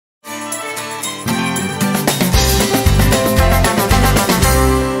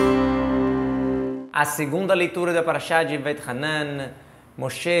A segunda leitura da Parashá de Vaetchanan,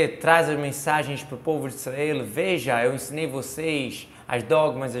 Moshe traz as mensagens para o povo de Israel. Veja, eu ensinei vocês as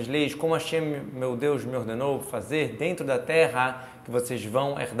dogmas, as leis, como Hashem, meu Deus, me ordenou fazer dentro da terra, que vocês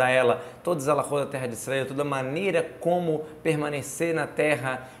vão herdar ela, todas as alahot da terra de Israel, toda maneira como permanecer na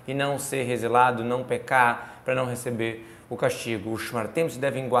terra e não ser rezelado, não pecar, para não receber o castigo. Os shmartem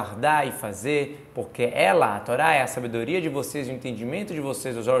devem guardar e fazer, porque ela, a Torá, é a sabedoria de vocês, o entendimento de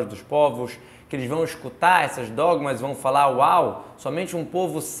vocês, os olhos dos povos, que eles vão escutar essas dogmas, vão falar, uau, somente um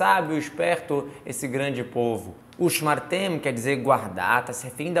povo sábio e esperto, esse grande povo. O shmartem quer dizer guardar, está se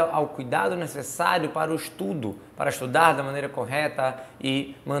referindo ao cuidado necessário para o estudo, para estudar da maneira correta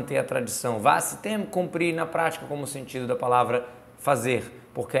e manter a tradição. Vaetchanan, cumprir na prática como o sentido da palavra fazer,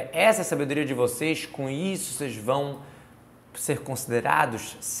 porque essa é a sabedoria de vocês, com isso vocês vão ser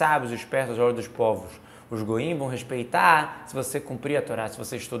considerados sábios e espertos aos olhos dos povos. Os goim vão respeitar se você cumprir a Torá, se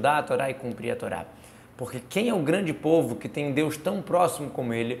você estudar a Torá e cumprir a Torá. Porque quem é o grande povo que tem Deus tão próximo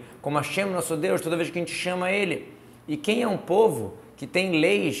como ele, como Hashem, nosso Deus, toda vez que a gente chama ele? E quem é um povo que tem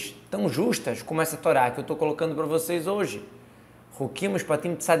leis tão justas como essa Torá que eu estou colocando para vocês hoje? Hukim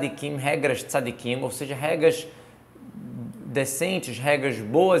Shpatim Tzadikim, regras tzadikim, ou seja, regras decentes, regras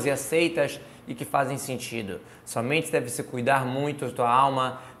boas e aceitas e que fazem sentido. Somente deve se cuidar muito da tua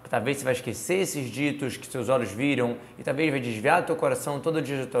alma, talvez você vai esquecer esses ditos que seus olhos viram e talvez vai desviar do teu coração todo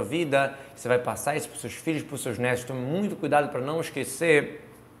dia da tua vida, você vai passar isso para os seus filhos, para os seus netos. Tome muito cuidado para não esquecer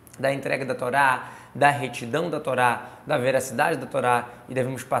da entrega da Torá, da retidão da Torá, da veracidade da Torá, e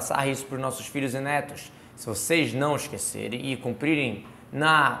devemos passar isso para os nossos filhos e netos. Se vocês não esquecerem e cumprirem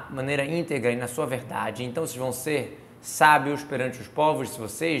na maneira íntegra e na sua verdade, então vocês vão ser sábios perante os povos. Se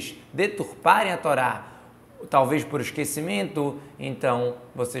vocês deturparem a Torá, talvez por esquecimento, então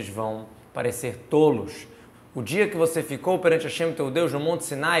vocês vão parecer tolos. O dia que você ficou perante Hashem, teu Deus, no Monte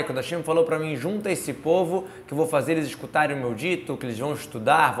Sinai, quando Hashem falou para mim, junta esse povo, que eu vou fazer eles escutarem o meu dito, que eles vão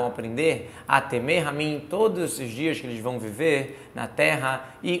estudar, vão aprender a temer a mim todos esses dias que eles vão viver na terra,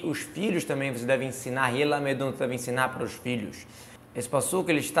 e os filhos também você deve ensinar, e Elamedon deve ensinar para os filhos. Esse passuco,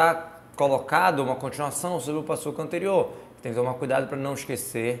 ele está colocado, uma continuação sobre o passuco anterior. Tem que tomar cuidado para não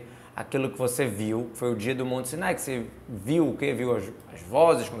esquecer aquilo que você viu, foi o dia do Monte Sinai, que você viu o que? Viu as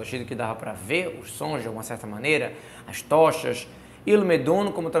vozes, quando achei que dava para ver os sons de alguma certa maneira, as tochas.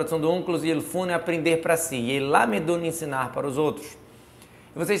 Ilmedon, como tradução do Unclus, e Ilfun é aprender para si, e Elamedon ensinar para os outros.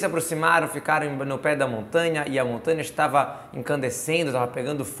 E vocês se aproximaram, ficaram no pé da montanha, e a montanha estava incandescendo, estava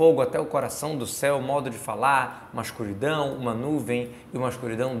pegando fogo até o coração do céu, modo de falar, uma escuridão, uma nuvem e uma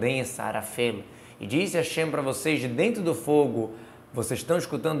escuridão densa, arafelo. E disse Hashem para vocês, de dentro do fogo, vocês estão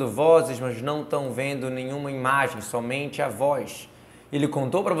escutando vozes, mas não estão vendo nenhuma imagem, somente a voz. Ele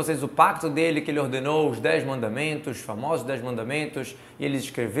contou para vocês o pacto dele, que ele ordenou os 10 mandamentos, os famosos 10 mandamentos, e ele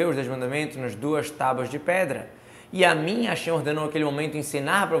escreveu os 10 mandamentos nas 2 tábuas de pedra. E a mim, Hashem ordenou naquele momento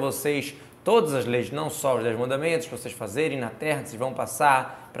ensinar para vocês todas as leis, não só os 10 mandamentos, para vocês fazerem na terra, que vocês vão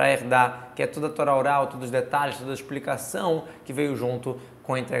passar para herdar, que é toda a Torá oral, todos os detalhes, toda a explicação que veio junto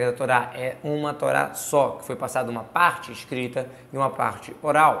com a entrega da Torá. É uma Torá só, que foi passada uma parte escrita e uma parte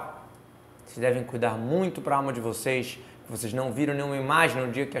oral. Vocês devem cuidar muito para a alma de vocês, que vocês não viram nenhuma imagem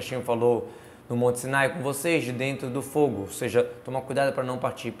no dia que Hashem falou no Monte Sinai com vocês, de dentro do fogo, ou seja, tomar cuidado para não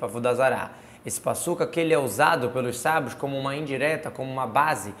partir para Vodazará. Esse passuca que ele é usado pelos sábios como uma indireta, como uma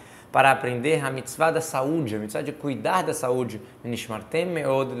base para aprender a mitzvah da saúde, a mitzvah de cuidar da saúde.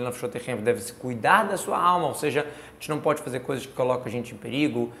 Deve-se cuidar da sua alma, ou seja, a gente não pode fazer coisas que colocam a gente em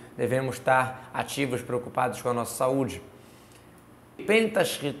perigo, devemos estar ativos, preocupados com a nossa saúde.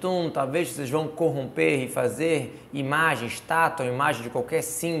 Pentashritum, talvez vocês vão corromper e fazer imagem, estátua, imagem de qualquer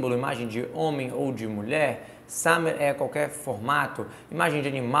símbolo, imagem de homem ou de mulher. Samer é qualquer formato, imagem de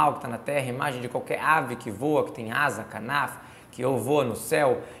animal que está na terra, imagem de qualquer ave que voa, que tem asa, canaf, que voa no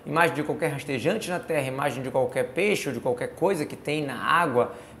céu, imagem de qualquer rastejante na terra, imagem de qualquer peixe ou de qualquer coisa que tem na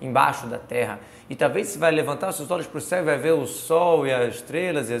água embaixo da terra. E talvez você vai levantar os seus olhos para o céu e vai ver o sol e as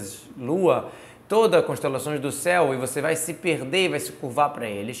estrelas e as lua, todas as constelações do céu, e você vai se perder e vai se curvar para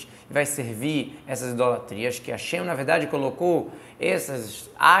eles, e vai servir essas idolatrias que Hashem, na verdade, colocou esses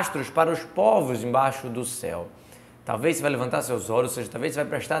astros para os povos embaixo do céu. Talvez você vai levantar seus olhos, ou seja, talvez você vai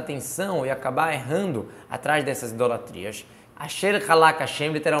prestar atenção e acabar errando atrás dessas idolatrias. Asher Halak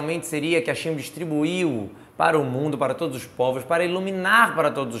Hashem literalmente seria que Hashem distribuiu para o mundo, para todos os povos, para iluminar para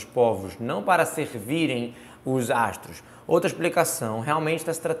todos os povos, não para servirem os astros. Outra explicação, realmente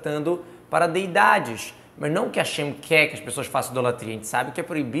está se tratando para deidades, mas não que Hashem quer que as pessoas façam idolatria. A gente sabe que é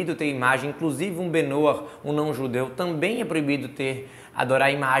proibido ter imagem, inclusive um Benoar, um não-judeu, também é proibido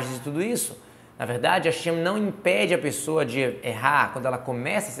adorar imagens e tudo isso. Na verdade, Hashem não impede a pessoa de errar quando ela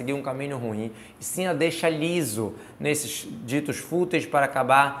começa a seguir um caminho ruim, e sim a deixa liso nesses ditos fúteis para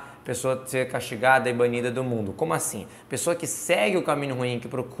acabar a pessoa ser castigada e banida do mundo. Como assim? Pessoa que segue o caminho ruim, que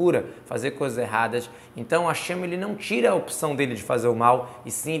procura fazer coisas erradas, então Hashem ele não tira a opção dele de fazer o mal, e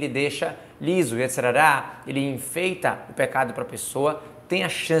sim ele deixa liso. E etc. Ele enfeita o pecado para a pessoa, tem a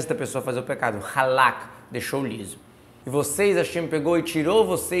chance da pessoa fazer o pecado. Halak, deixou liso. E vocês, Hashem pegou e tirou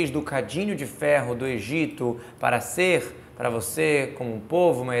vocês do cadinho de ferro do Egito para ser para você como um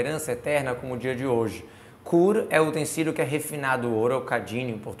povo, uma herança eterna como o dia de hoje. Kur é o utensílio que é refinado o ouro, é o cadinho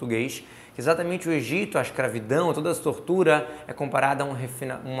em português. Exatamente o Egito, a escravidão, toda essa tortura é comparada a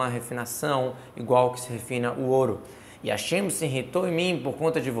uma refinação igual que se refina o ouro. E Hashem se irritou em mim por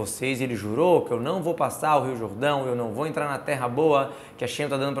conta de vocês, e ele jurou que eu não vou passar o Rio Jordão, eu não vou entrar na terra boa que Hashem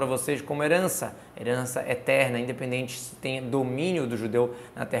está dando para vocês como herança eterna, independente se tem domínio do judeu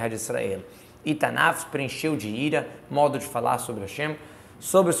na terra de Israel. E Tanaf preencheu de ira, modo de falar sobre Hashem,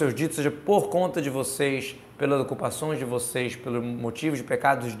 sobre os seus ditos, seja por conta de vocês, pelas ocupações de vocês, pelos motivos de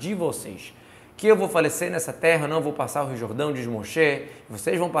pecados de vocês. Que eu vou falecer nessa terra, eu não vou passar o Rio Jordão, diz Moshe,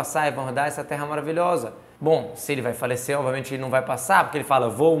 vocês vão passar e vão herdar essa terra maravilhosa. Bom, se ele vai falecer, obviamente ele não vai passar, porque ele fala,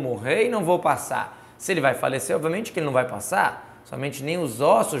 vou morrer e não vou passar. Se ele vai falecer, obviamente que ele não vai passar, somente nem os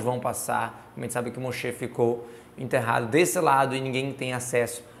ossos vão passar. Como a gente sabe que Moshe ficou enterrado desse lado e ninguém tem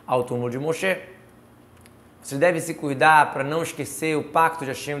acesso ao túmulo de Moshe. Vocês devem se cuidar para não esquecer o pacto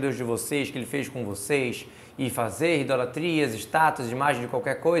de Hashem, Deus de vocês, que ele fez com vocês, e fazer idolatrias, estátuas, imagem de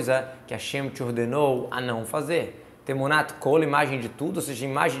qualquer coisa que Hashem te ordenou a não fazer. Temunat kol, imagem de tudo, ou seja,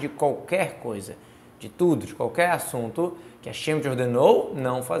 imagem de qualquer coisa, de tudo, de qualquer assunto que Hashem te ordenou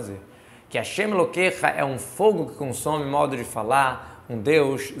não fazer. Que Hashem Elokecha é um fogo que consome, modo de falar, um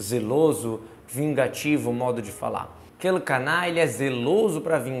Deus zeloso, vingativo, modo de falar. Aquele caná, ele é zeloso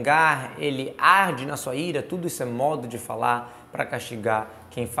para vingar, ele arde na sua ira, tudo isso é modo de falar para castigar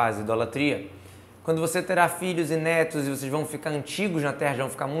quem faz idolatria. Quando você terá filhos e netos e vocês vão ficar antigos na terra, vão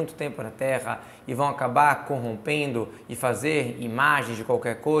ficar muito tempo na terra e vão acabar corrompendo e fazer imagens de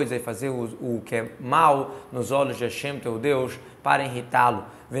qualquer coisa e fazer o que é mal nos olhos de Hashem, teu Deus, para irritá-lo.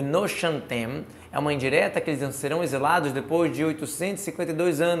 Venoshantem é uma indireta que eles serão exilados depois de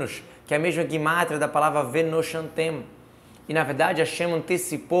 852 anos, que é a mesma guimátria da palavra Venoshantem. E na verdade Hashem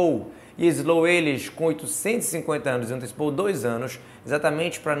antecipou e exilou eles com 850 anos, antecipou 2 anos,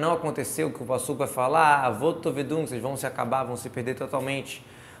 exatamente para não acontecer o que o pastor vai falar, Avotovedum, vocês vão se acabar, vão se perder totalmente.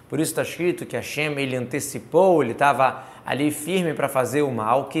 Por isso está escrito que Hashem, ele antecipou, ele estava ali firme para fazer o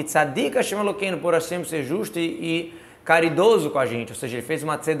mal, que tzadik Hashem Elokeinu, por Hashem ser justo e caridoso com a gente, ou seja, ele fez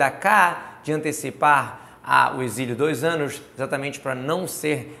uma tzedaká de antecipar o exílio 2 anos, exatamente para não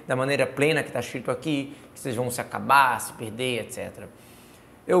ser da maneira plena que está escrito aqui, que vocês vão se acabar, se perder, etc.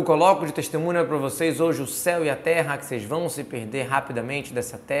 Eu coloco de testemunha para vocês hoje o céu e a terra, que vocês vão se perder rapidamente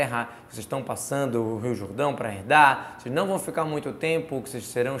dessa terra, que vocês estão passando o Rio Jordão para herdar, vocês não vão ficar muito tempo, que vocês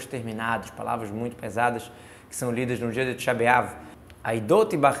serão exterminados, palavras muito pesadas que são lidas no dia de Tisha B'Av.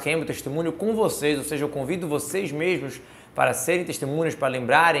 Aidot Bachem, o testemunho com vocês, ou seja, eu convido vocês mesmos para serem testemunhas, para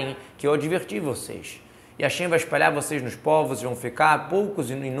lembrarem que eu adverti vocês. E Hashem vai espalhar vocês nos povos, vão ficar poucos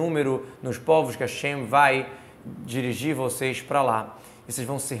em número nos povos que Hashem vai dirigir vocês para lá. E vocês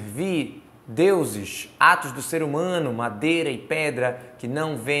vão servir deuses, atos do ser humano, madeira e pedra, que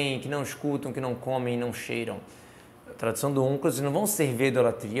não veem, que não escutam, que não comem e não cheiram. A tradução do Nunca, vocês não vão servir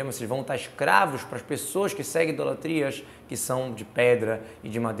idolatria, mas vocês vão estar escravos para as pessoas que seguem idolatrias, que são de pedra e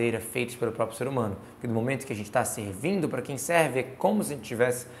de madeira, feitas pelo próprio ser humano. Porque no momento que a gente está servindo para quem serve, é como se a gente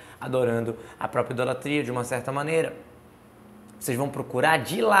estivesse adorando a própria idolatria de uma certa maneira. Vocês vão procurar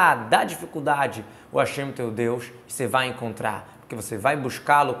de lá, da dificuldade, o Hashem, teu Deus, e você vai encontrar. Porque você vai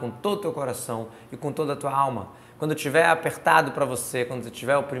buscá-lo com todo o teu coração e com toda a tua alma. Quando estiver apertado para você, quando você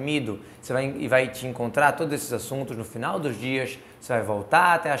estiver oprimido, você vai te encontrar todos esses assuntos no final dos dias, você vai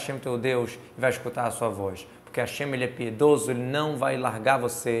voltar até Hashem, teu Deus, e vai escutar a sua voz. Porque Hashem, ele é piedoso, ele não vai largar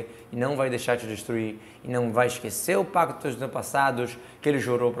você e não vai deixar te destruir e não vai esquecer o pacto dos antepassados que ele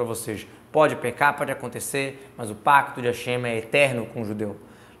jurou para vocês. Pode pecar, pode acontecer, mas o pacto de Hashem é eterno com o judeu.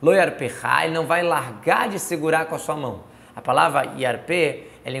 Lo yarpecha, ele não vai largar de segurar com a sua mão. A palavra yarpe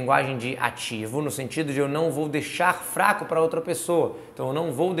é linguagem de ativo, no sentido de eu não vou deixar fraco para outra pessoa. Então eu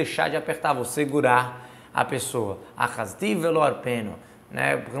não vou deixar de apertar, vou segurar a pessoa. Achazti velo arpeno,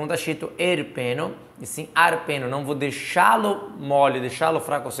 né? Porque não está escrito erpeno, e sim arpeno. Não vou deixá-lo mole, deixá-lo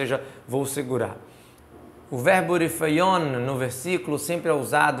fraco, ou seja, vou segurar. O verbo rifeion no versículo sempre é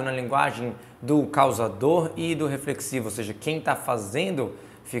usado na linguagem do causador e do reflexivo, ou seja, quem está fazendo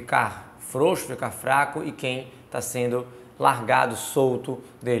ficar frouxo, ficar fraco e quem está sendo largado, solto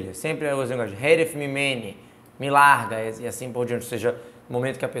dele. Sempre é o negócio de heref mimene, me larga, e assim por diante. Ou seja, no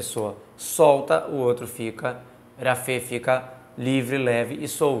momento que a pessoa solta, o outro fica, rafê, fica livre, leve e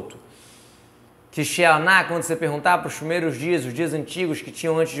solto. Que Sheaná, quando você perguntar para os primeiros dias, os dias antigos que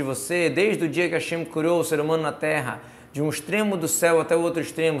tinham antes de você, desde o dia que Hashem criou o ser humano na terra, de um extremo do céu até o outro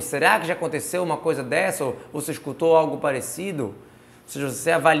extremo, será que já aconteceu uma coisa dessa? Ou você escutou algo parecido? Ou seja,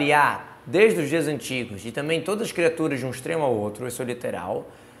 você avaliar desde os dias antigos e também todas as criaturas de um extremo ao outro, isso é literal.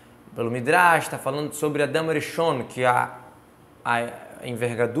 Pelo Midrash, está falando sobre Adam Rishon, que a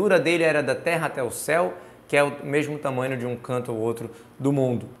envergadura dele era da terra até o céu, que é o mesmo tamanho de um canto ou outro do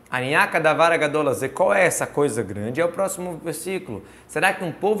mundo. Aniaka davara gadolaze, qual é essa coisa grande? É o próximo versículo. Será que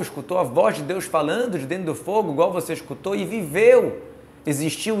um povo escutou a voz de Deus falando de dentro do fogo, igual você escutou, e viveu?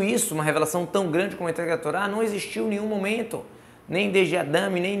 Existiu isso, uma revelação tão grande como a entrega da Torá? Não existiu em nenhum momento, nem desde Adão,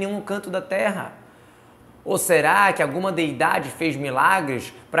 nem em nenhum canto da terra. Ou será que alguma deidade fez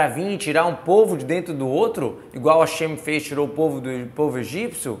milagres para vir tirar um povo de dentro do outro, igual Hashem fez, tirou o povo do povo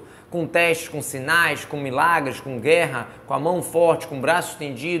egípcio? Com testes, com sinais, com milagres, com guerra, com a mão forte, com o braço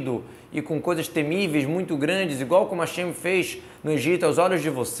estendido e com coisas temíveis, muito grandes, igual como Hashem fez no Egito aos olhos de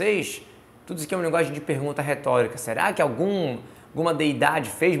vocês? Tudo isso aqui é um negócio de pergunta retórica. Será que alguma deidade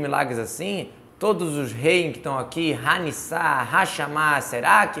fez milagres assim? Todos os reis que estão aqui, Hanissá, Hashamá,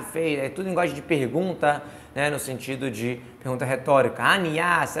 será que fez? É tudo linguagem de pergunta, né, no sentido de pergunta retórica.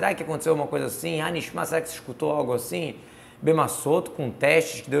 Aniá, será que aconteceu uma coisa assim? Hanishmá, será que você escutou algo assim? Bemassoto, com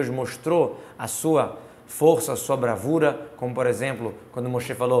testes que Deus mostrou a sua força, a sua bravura, como por exemplo, quando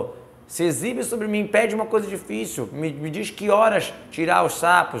Moshe falou, se exibe sobre mim, pede uma coisa difícil, me diz que horas tirar os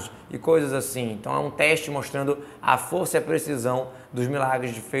sapos e coisas assim. Então é um teste mostrando a força e a precisão dos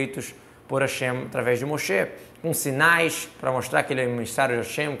milagres feitos por Hashem através de Moshe, com sinais para mostrar que ele é o emissário de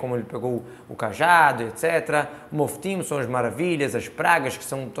Hashem, como ele pegou o cajado, etc. O moftim são as maravilhas, as pragas que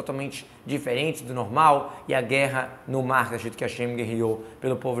são totalmente diferentes do normal, e a guerra no mar, que é que Hashem guerreou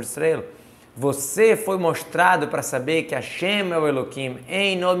pelo povo de Israel. Você foi mostrado para saber que Hashem é o Elohim,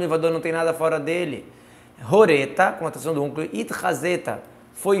 em nome do não tem nada fora dele. Horeta, com a tradução do únculo, Itchazeta,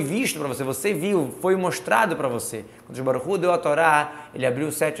 foi visto para você, você viu, foi mostrado para você. Quando o Baruch Hu deu a Torá, ele abriu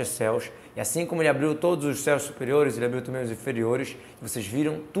os 7 céus, e assim como ele abriu todos os céus superiores, ele abriu também os inferiores, e vocês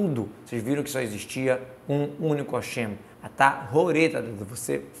viram tudo, vocês viram que só existia um único Hashem. Atá Horeta,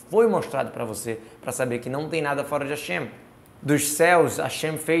 você foi mostrado para você, para saber que não tem nada fora de Hashem. Dos céus,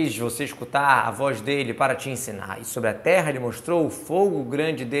 Hashem fez você escutar a voz dele para te ensinar, e sobre a terra ele mostrou o fogo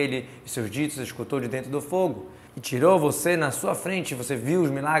grande dele, e seus ditos escutou de dentro do fogo. E tirou você na sua frente, você viu os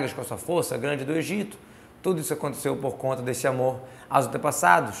milagres com a sua força grande do Egito. Tudo isso aconteceu por conta desse amor aos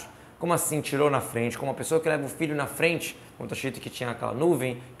antepassados. Como assim tirou na frente? Como uma pessoa que leva o filho na frente, como está escrito que tinha aquela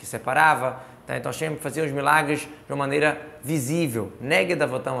nuvem que separava. Tá? Então Hashem fazia os milagres de uma maneira visível. Negue da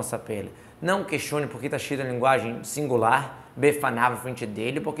votam a sapele. Não questione porque está escrito em linguagem singular, befanava à frente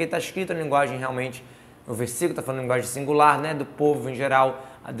dele, porque está escrito em linguagem realmente, o versículo está falando em linguagem singular, né, do povo em geral,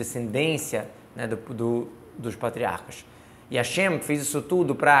 a descendência, né, dos patriarcas. E Hashem fez isso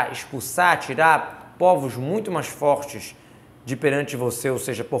tudo para expulsar, tirar povos muito mais fortes de perante você, ou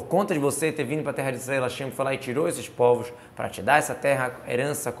seja, por conta de você ter vindo para a terra de Israel, Hashem foi lá e tirou esses povos para te dar essa terra,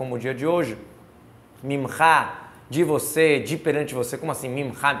 herança como o dia de hoje. Mimcha, de você, de perante você, como assim?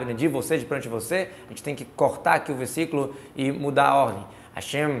 Mimcha, de você, de perante você? A gente tem que cortar aqui o versículo e mudar a ordem.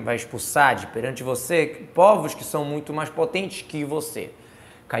 Hashem vai expulsar de perante você povos que são muito mais potentes que você.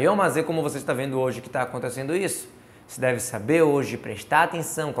 Kayomazê, como você está vendo hoje que está acontecendo isso, você deve saber hoje, prestar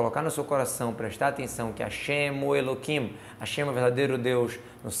atenção, colocar no seu coração, prestar atenção que Hashem, o Elohim, Hashem é o verdadeiro Deus,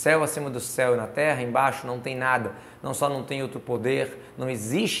 no céu acima do céu e na terra embaixo não tem nada, não só não tem outro poder, não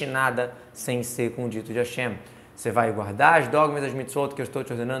existe nada sem ser com o dito de Hashem. Você vai guardar as dogmas das mitzvot que eu estou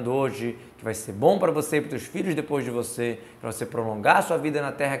te ordenando hoje, que vai ser bom para você e para os teus filhos depois de você, para você prolongar a sua vida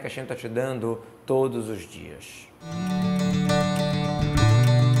na terra que Hashem está te dando todos os dias.